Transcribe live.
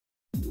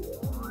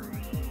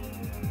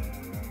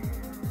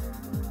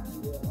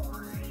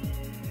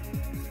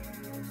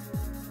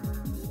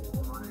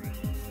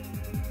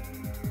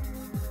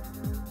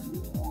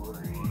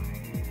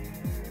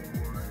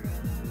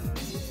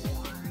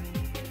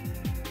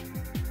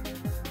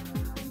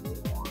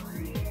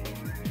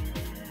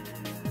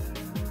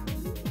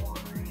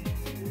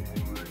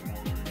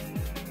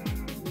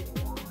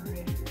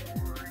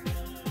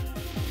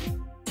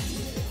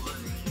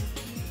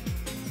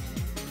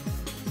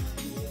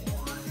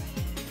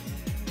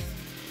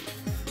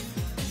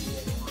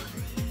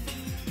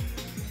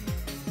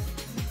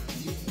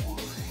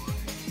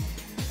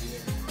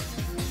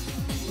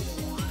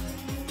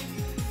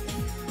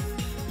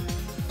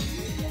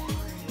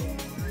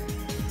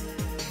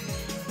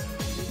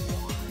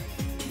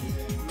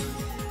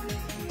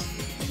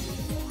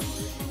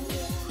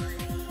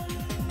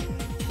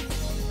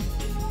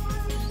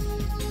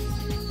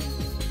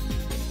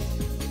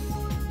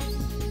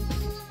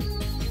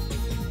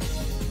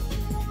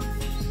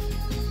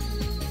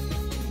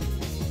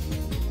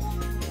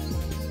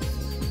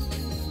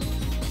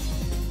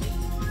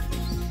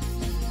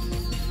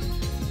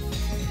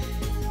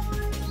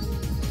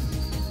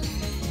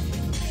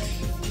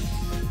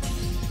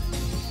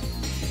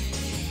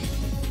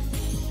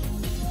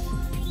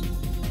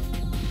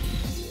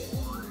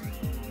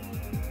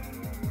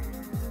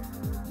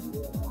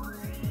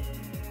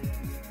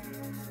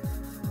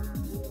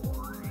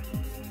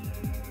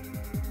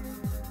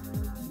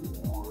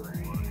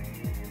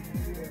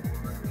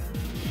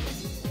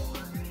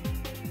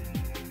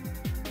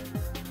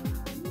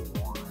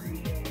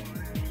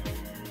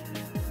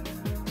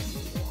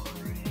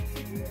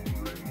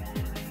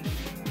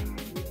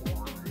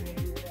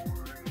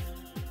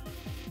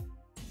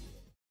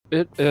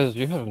It is.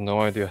 You have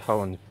no idea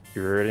how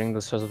infuriating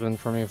this has been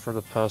for me for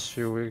the past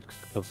few weeks.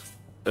 Because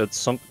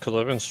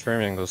I've been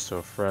streaming this to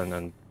a friend,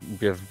 and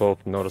we have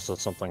both noticed that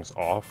something's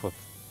off with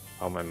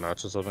how my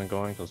matches have been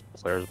going. Because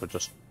players would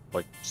just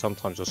like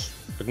sometimes just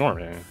ignore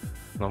me, and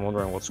I'm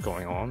wondering what's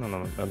going on. And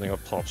I'm ending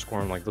up top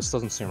score. I'm like, this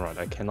doesn't seem right.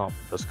 I cannot be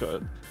this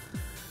good.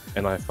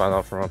 And I find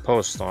out from a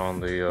post on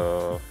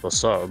the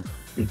sub,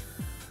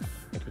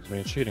 it's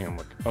me cheating. I'm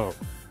like, oh,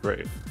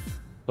 great.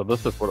 So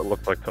this is what it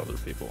looked like to other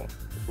people.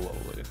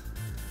 Lovely.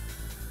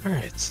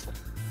 Alright.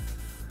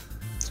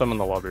 So I'm in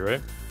the lobby,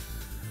 right?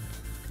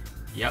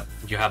 Yep,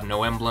 you have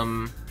no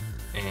emblem,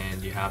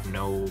 and you have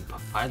no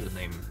pilot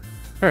name.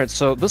 Alright,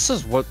 so this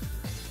is what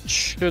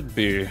should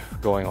be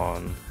going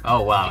on.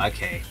 Oh wow,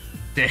 okay.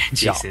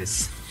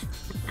 Jesus.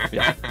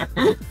 Yeah.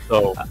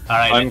 So,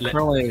 alright, I'm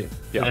currently...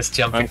 Yeah, let's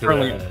jump into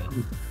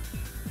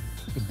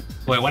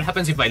Wait, what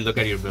happens if I look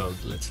at your build?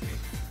 Let's see.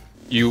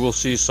 You will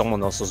see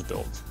someone else's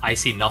build. I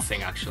see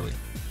nothing, actually.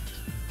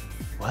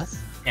 What?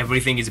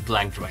 Everything is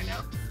blank right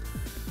now.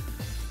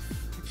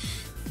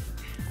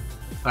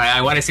 Alright,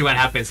 I want to see what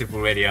happens if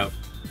we're ready up.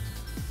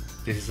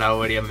 This is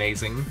already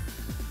amazing.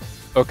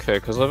 Okay,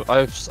 because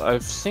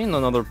I've seen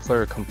another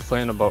player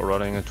complain about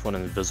running into an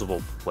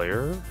invisible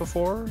player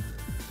before,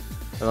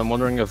 and I'm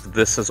wondering if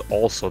this is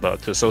also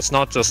that too. So it's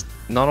not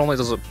only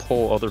does it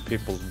pull other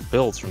people's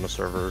builds from the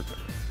server,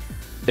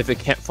 if it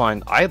can't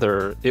find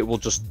either, it will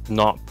just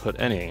not put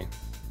any.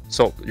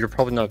 So you're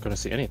probably not going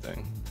to see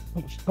anything.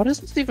 How does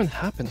this even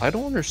happen? I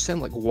don't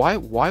understand. Like, why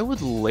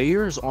would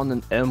layers on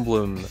an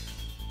emblem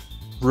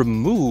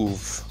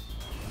remove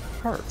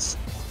parts?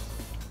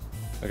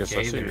 I guess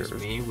okay, that's there's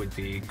me with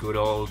the good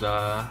old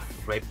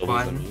rape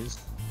button.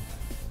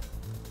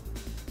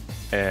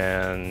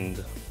 And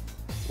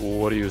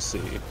what do you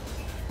see?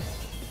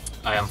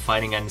 I am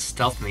fighting a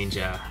stealth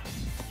ninja.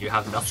 You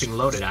have nothing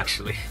loaded,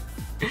 actually.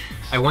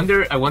 I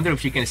wonder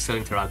if you can still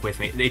interact with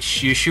me.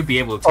 You should be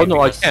able to. Oh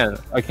no, because...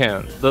 I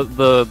can.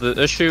 The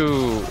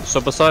issue.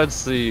 So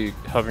besides the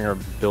having your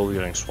build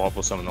getting swapped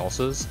with someone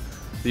else's,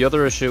 the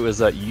other issue is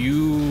that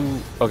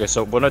you. Okay,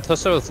 so when I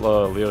tested with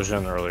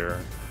Leogen earlier,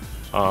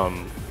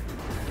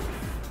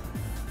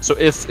 so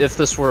if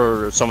this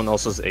were someone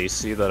else's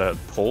AC that I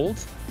had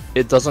pulled,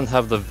 it doesn't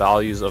have the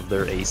values of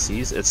their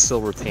ACs. It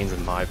still retains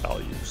in my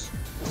values.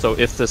 So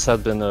if this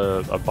had been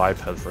a biped,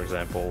 for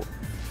example,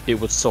 it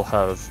would still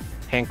have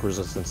tank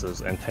resistances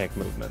and tank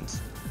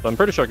movements. But I'm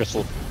pretty sure I can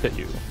still hit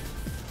you.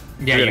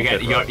 Yeah,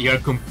 you're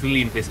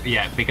completely invisible.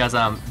 Yeah, because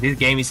this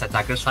game is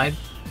attacker side.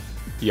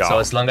 Yeah. So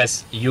as long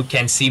as you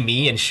can see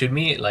me and shoot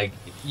me, like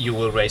you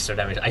will raise their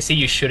damage. I see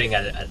you shooting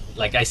at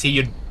like I see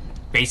you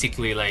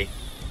basically like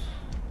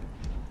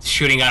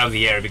shooting out of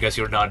the air because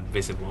you're not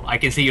visible. I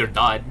can see your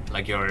dot,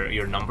 like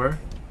your number.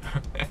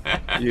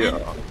 Yeah.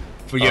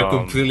 But you're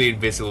completely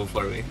invisible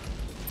for me.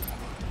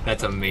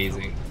 That's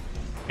amazing.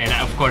 And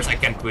of course I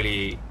can't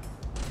really.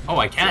 Oh,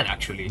 I can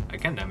actually. I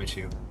can damage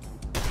you.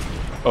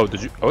 Oh,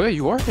 did you? Oh yeah,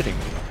 you are hitting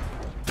me.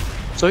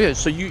 So yeah,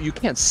 so you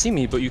can't see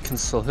me, but you can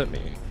still hit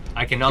me.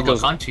 I cannot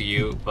look onto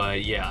you,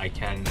 but yeah, I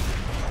can.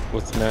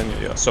 With menu,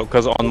 yeah. So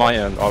because on my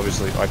end,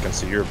 obviously, I can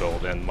see your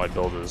build, and my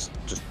build is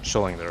just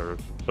chilling there.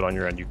 But on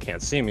your end, you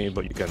can't see me,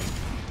 but you can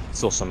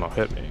still somehow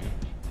hit me.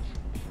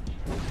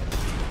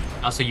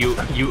 Also,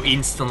 you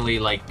instantly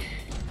like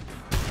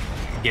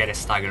get a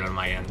stagger on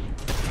my end.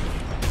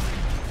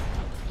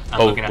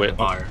 I'm looking at the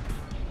bar.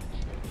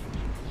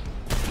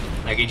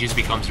 Like it just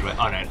becomes red.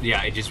 Oh no,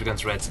 yeah, it just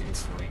becomes red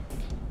instantly.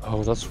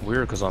 Oh, that's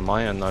weird because on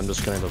my end I'm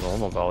just getting the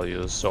normal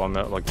values, so I'm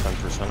at like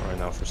 10% right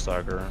now for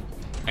stagger.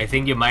 I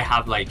think you might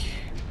have like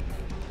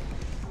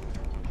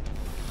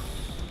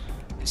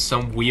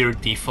some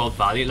weird default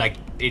value. Like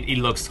it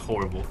looks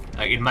horrible.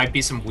 Like it might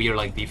be some weird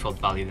like default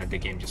value that the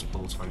game just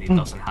pulls when it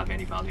doesn't have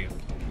any value.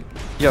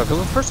 Yeah, because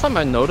the first time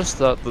I noticed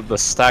that the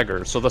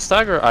stagger. So the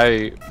stagger,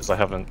 because I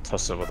haven't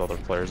tested with other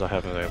players, I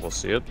haven't been able to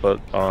see it. But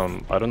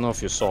I don't know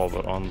if you saw,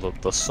 but on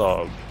the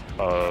sub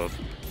a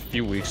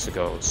few weeks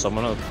ago,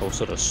 someone had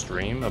posted a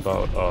stream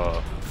about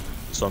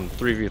some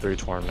 3v3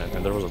 tournament,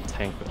 and there was a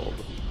tank build.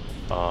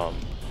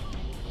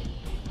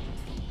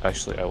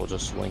 Actually, I will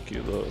just link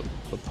you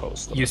the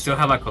post. You still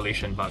have a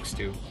collision box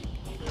too.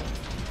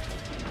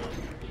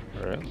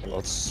 Alright,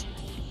 that's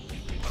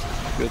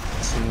good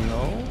to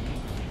know.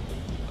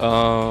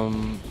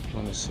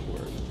 Let me see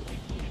where it is.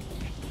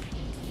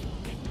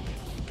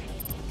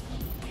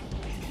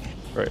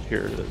 Right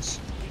here it is.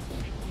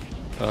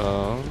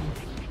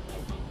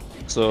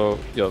 So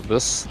yeah,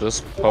 this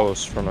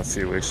post from a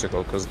few weeks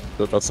ago, because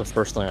that's the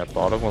first thing I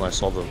thought of when I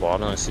saw the VOD,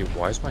 and I see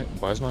why is my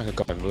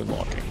guy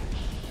moonwalking?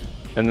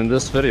 And in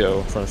this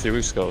video from a few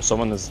weeks ago,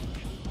 someone is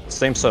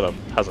same setup,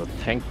 has a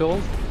tank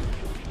build.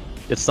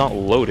 It's not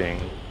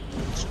loading.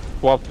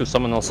 Swap to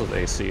someone else's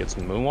AC, it's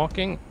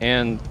moonwalking,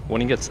 and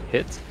when he gets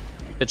hit,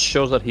 it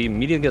shows that he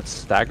immediately gets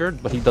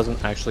staggered, but he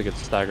doesn't actually get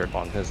staggered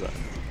on his end.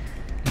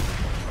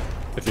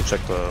 If you check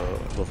the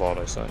VOD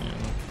I sent you.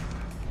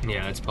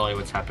 Yeah, that's probably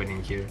what's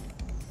happening here.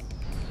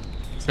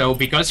 So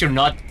because you're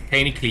not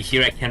technically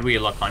here I can't really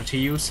lock onto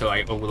you, so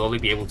I will only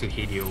be able to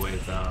hit you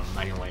with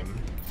Mighty Flame.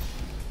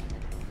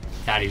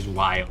 That is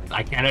wild.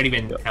 I cannot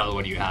even tell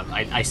what you have.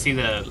 I see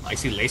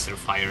laser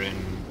fire and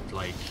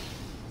like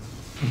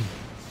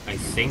I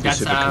think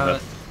that's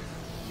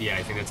yeah,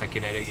 I think that's a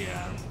kinetic,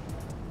 yeah.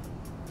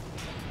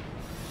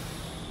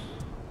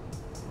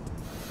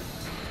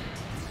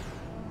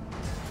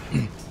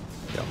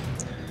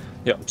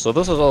 Yeah, so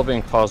this is all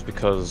being caused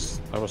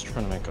because I was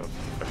trying to make a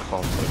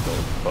cosplay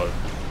build, but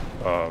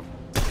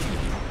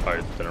I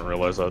didn't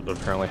realize that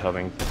apparently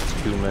having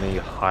too many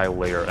high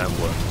layer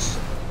emblems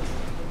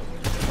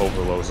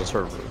overloads the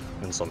server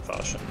in some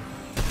fashion.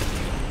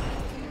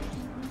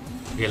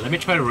 Yeah, let me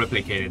try to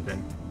replicate it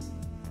then.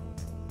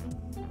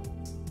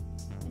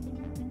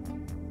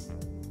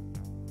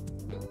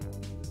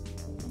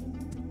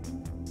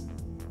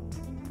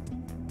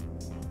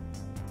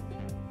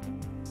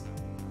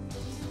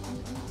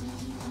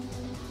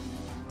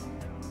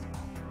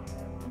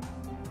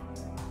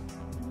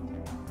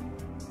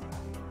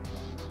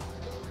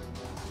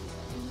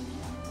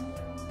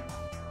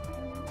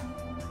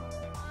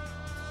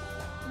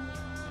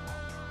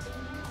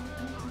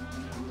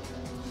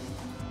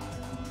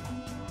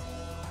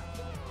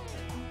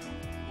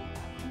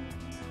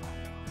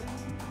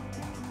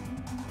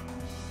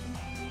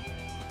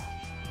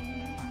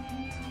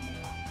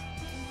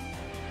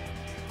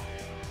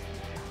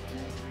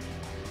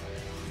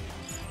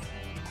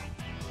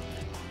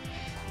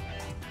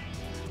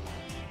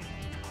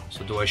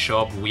 So do I show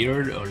up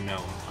weird or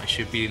no? I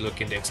should be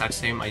looking the exact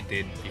same I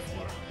did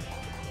before.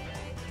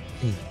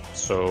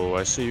 So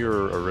I see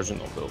your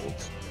original build,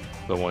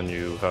 the one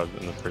you had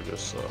in the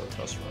previous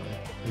test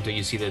run. Do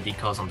you see the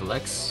decals on the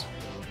legs?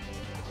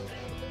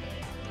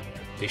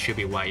 They should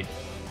be white.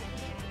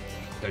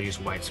 They're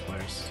just white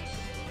squares.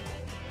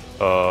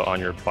 On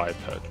your biped,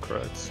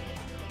 correct?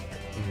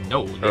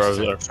 No,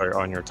 sorry,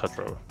 on your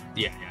tetra.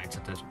 Yeah, it's a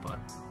tetrapod.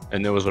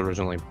 And it was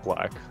originally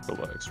black, the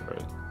legs,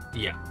 right?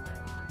 Yeah.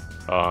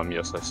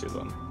 Yes, I see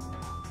them.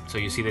 So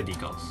you see the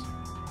decals?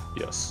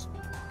 Yes.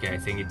 Okay, I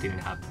think it didn't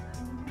happen.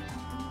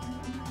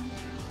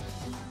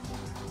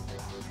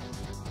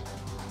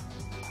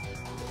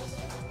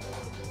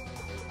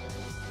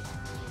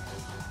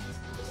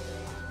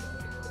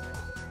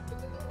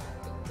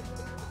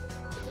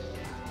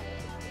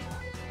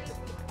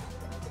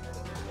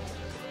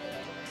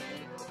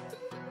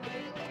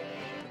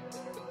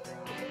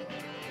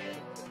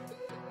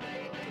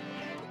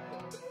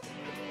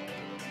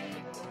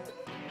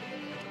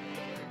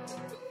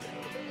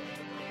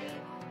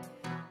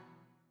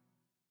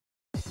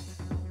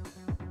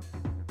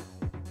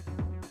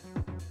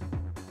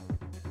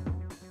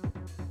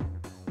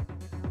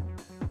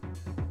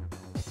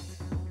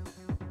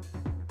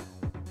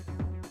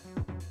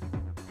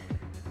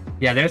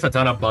 Yeah, there's a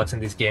ton of bugs in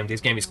this game.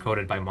 This game is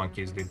coded by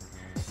monkeys, dude.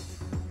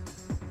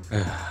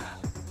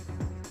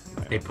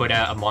 They put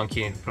a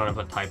monkey in front of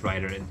a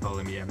typewriter and told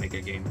him, yeah, make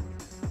a game.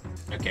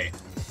 Okay,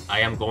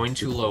 I am going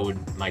to load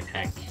my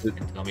tank and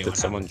tell me what Did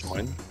someone happens.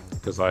 join?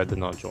 Because I did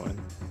not join.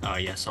 Oh,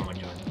 yeah, someone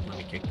joined. Let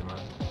me kick them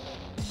out.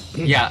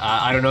 Yeah,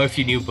 I don't know if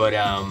you knew, but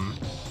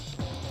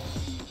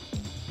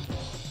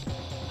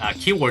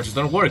keywords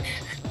don't work.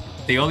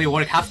 They only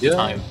work half the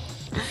time.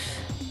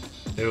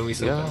 They're only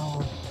so bad.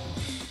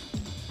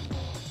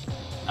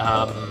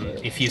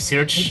 If you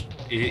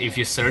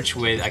search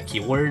with a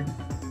keyword,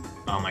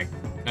 oh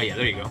yeah,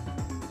 there you go.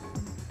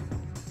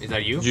 Is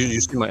that you? You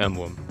see my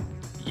emblem?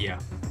 Yeah.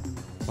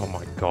 Oh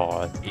my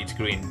god. It's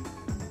green.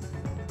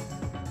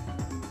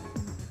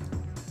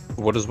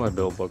 What does my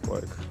build look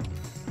like?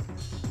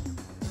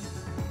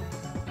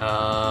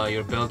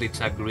 Your build, it's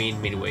a green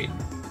midweight.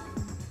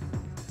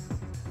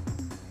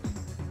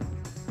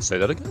 Say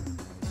that again?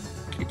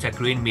 It's a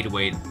green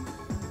midweight.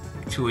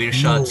 2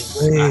 earshots,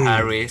 a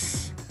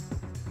Harris.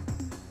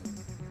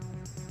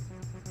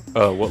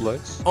 What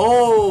legs?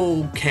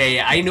 Okay,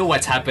 I know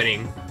what's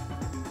happening.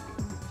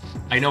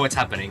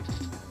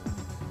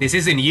 This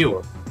isn't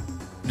you.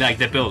 Like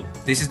the build.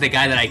 This is the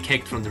guy that I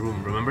kicked from the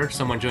room, remember?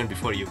 Someone joined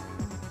before you.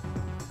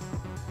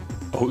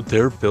 Oh,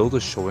 their build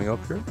is showing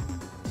up here?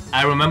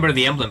 I remember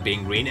the emblem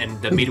being green,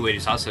 and the midweight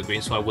is also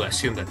green, so I will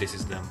assume that this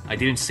is them. I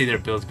didn't see their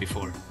build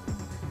before.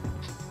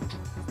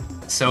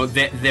 So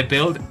the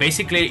build,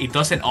 basically, it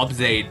doesn't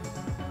update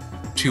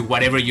to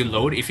whatever you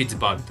load if it's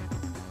bugged.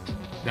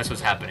 That's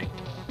what's happening.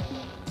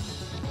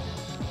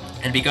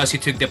 And because you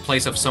took the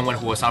place of someone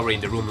who was already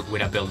in the room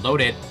with a build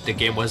loaded, the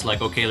game was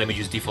like, okay, let me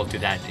just default to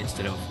that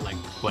instead of like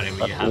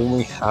whatever you have. That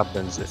only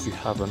happens if you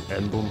have an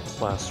emblem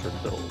plaster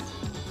build.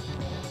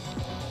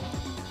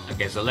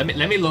 Okay, so let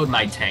me load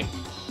my tank.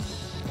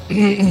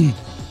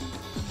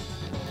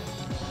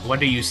 What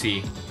do you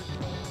see?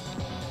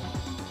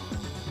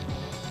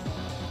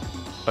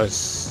 I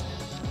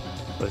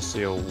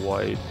see a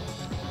white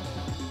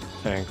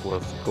tank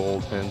with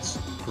gold hints,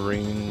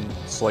 green,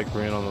 slight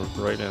green on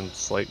the right and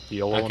slight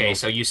yellow. Okay,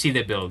 so you see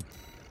the build,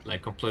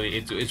 like completely,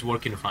 it's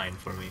working fine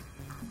for me.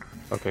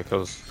 Okay,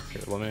 cause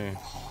here,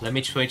 let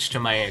me switch to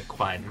my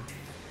quad.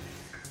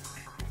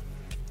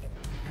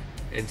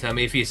 and tell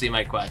me if you see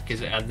my quad,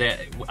 because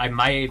I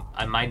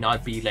might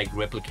not be like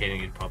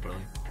replicating it properly.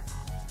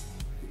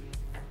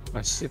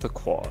 I see the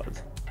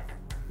quad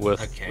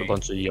with a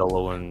bunch of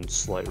yellow and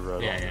slight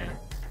red. Yeah.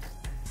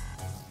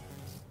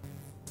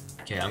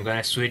 Okay, I'm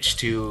gonna switch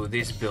to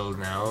this build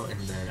now, and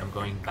then I'm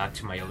going back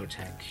to my other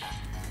tank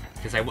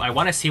because I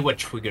want to see what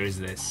triggers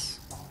this.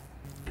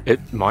 It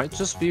might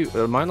just be.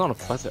 It might not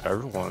apply to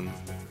everyone,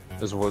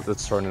 is what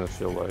it's starting to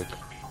feel like.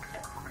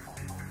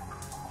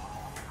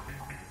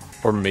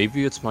 Or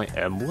maybe it's my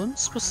emblem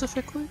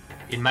specifically?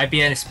 It might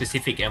be a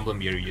specific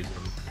emblem you're using.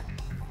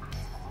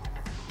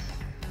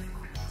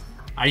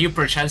 Are you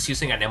perchance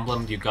using an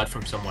emblem you got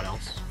from someone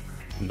else?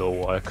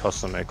 No, I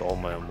custom make all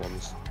my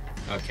emblems.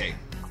 Okay.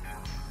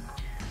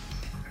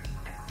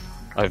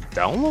 I've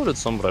downloaded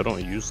some, but I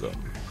don't use them.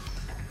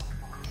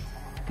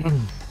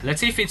 Let's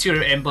see if it's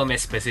your emblem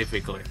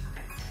specifically.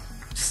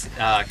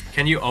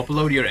 Can you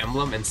upload your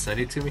emblem and send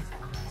it to me?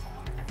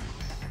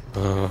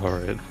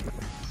 Alright.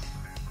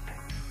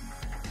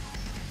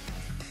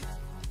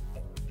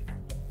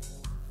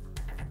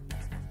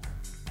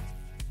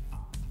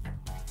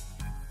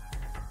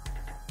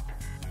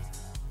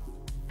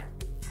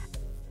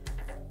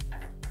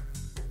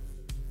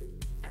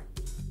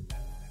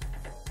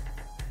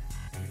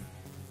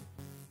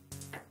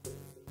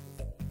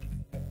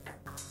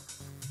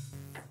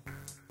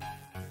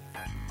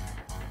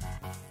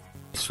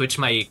 Switch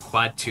my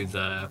quad to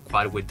the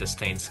quad with the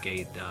stained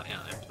skate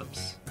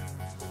emblems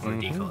or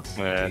decals.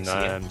 And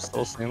I'm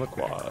still seeing the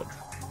quad.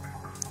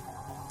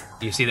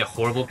 You see the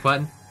horrible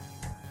quad?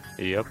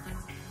 Yep.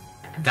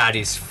 That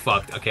is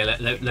fucked. Okay,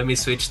 let me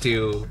switch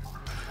to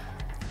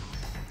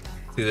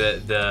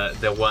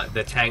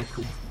the tank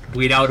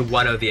without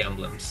one of the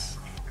emblems.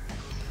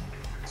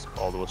 It's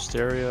called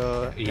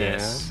Wisteria.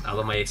 Yes, all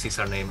of my exes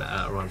are named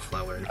around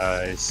flowers.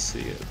 I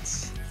see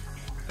it.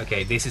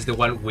 Okay, this is the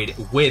one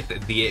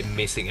with the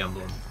missing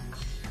emblem.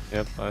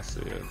 Yep, I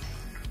see it.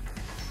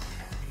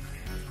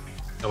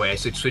 Oh wait, I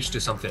should switch to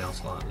something else.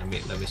 Hold on,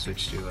 let me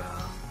switch to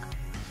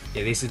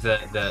yeah, this is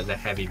the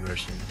heavy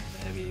version,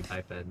 the heavy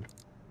biped.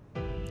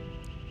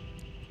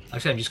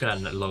 Actually, I'm just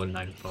gonna load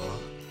Nightfall.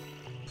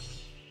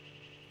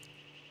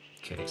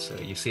 Okay, so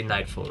you see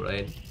Nightfall,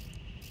 right?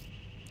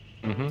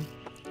 Mm-hmm.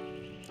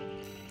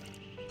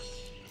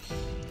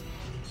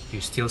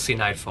 You still see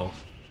Nightfall?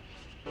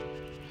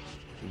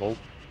 Nope.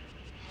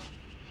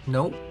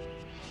 Nope.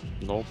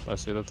 Nope, I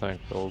see the tank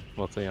build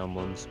with the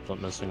emblems, but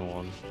missing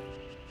one.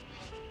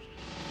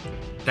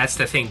 That's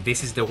the thing,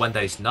 this is the one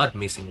that is not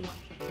missing one.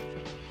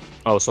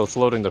 Oh, so it's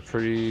loading the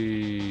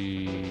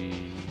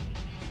pre...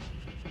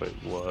 Wait,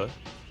 what?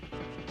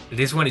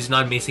 This one is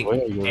not missing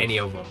any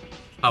of them.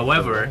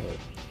 However,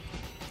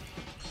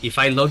 if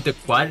I load the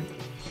quad,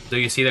 do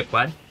you see the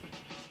quad?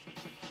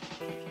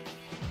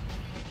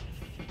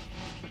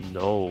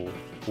 No.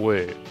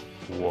 Wait,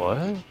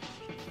 what?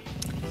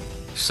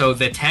 So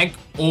the tank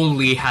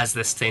only has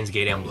the Stains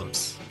Gate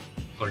emblems,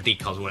 or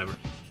decals, whatever.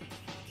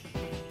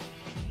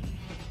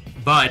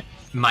 But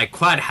my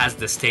quad has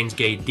the Stains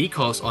Gate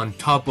decals on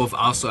top of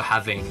also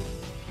having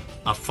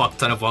a fuck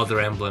ton of other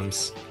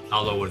emblems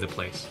all over the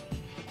place.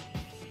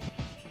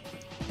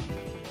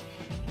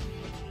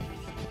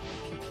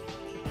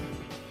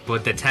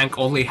 But the tank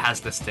only has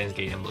the Stains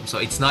Gate emblem, so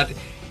it's not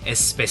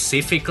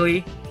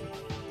specifically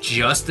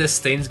just the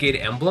Stains Gate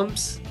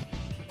emblems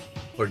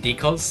or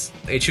decals.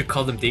 It should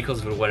call them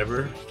decals or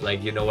whatever,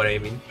 like, you know what I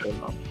mean.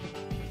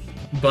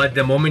 But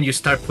the moment you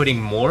start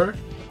putting more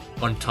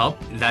on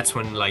top, that's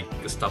when like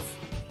the stuff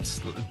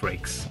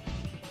breaks.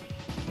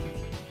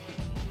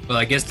 Well,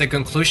 I guess the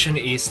conclusion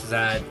is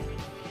that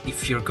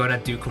if you're gonna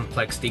do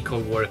complex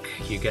decal work,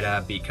 you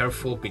gotta be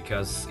careful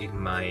because it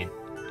might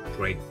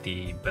break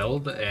the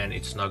build and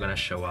it's not gonna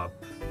show up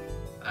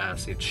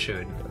as it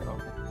should.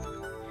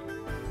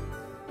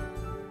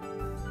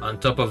 On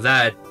top of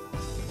that,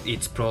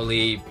 it's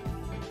probably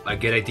a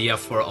good idea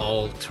for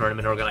all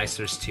tournament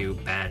organizers to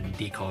ban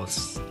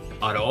decals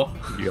auto.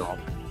 Yeah.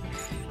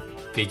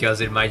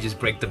 Because it might just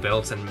break the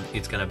builds and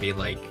it's gonna be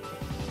like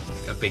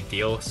a big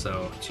deal.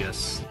 So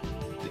just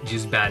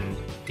ban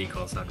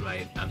decals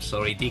outright. I'm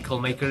sorry, decal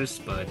makers,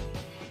 but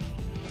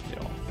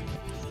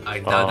I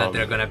doubt that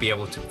they're gonna be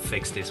able to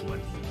fix this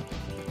one.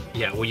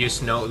 Yeah, we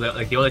just know that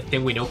like the only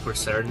thing we know for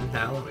certain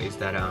now is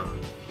that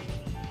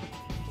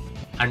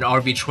an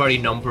arbitrary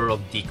number of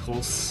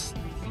decals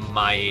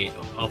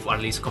of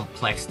at least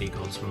complex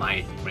decals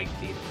might break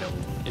the build.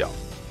 Yeah.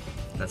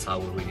 That's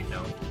all we really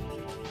know.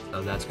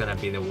 So that's gonna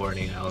be the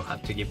warning I'll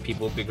have to give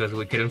people because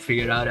we couldn't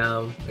figure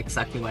out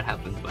exactly what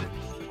happened, but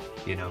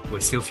you know, we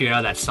still figure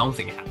out that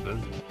something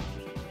happened.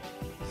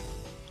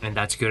 And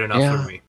that's good enough for me.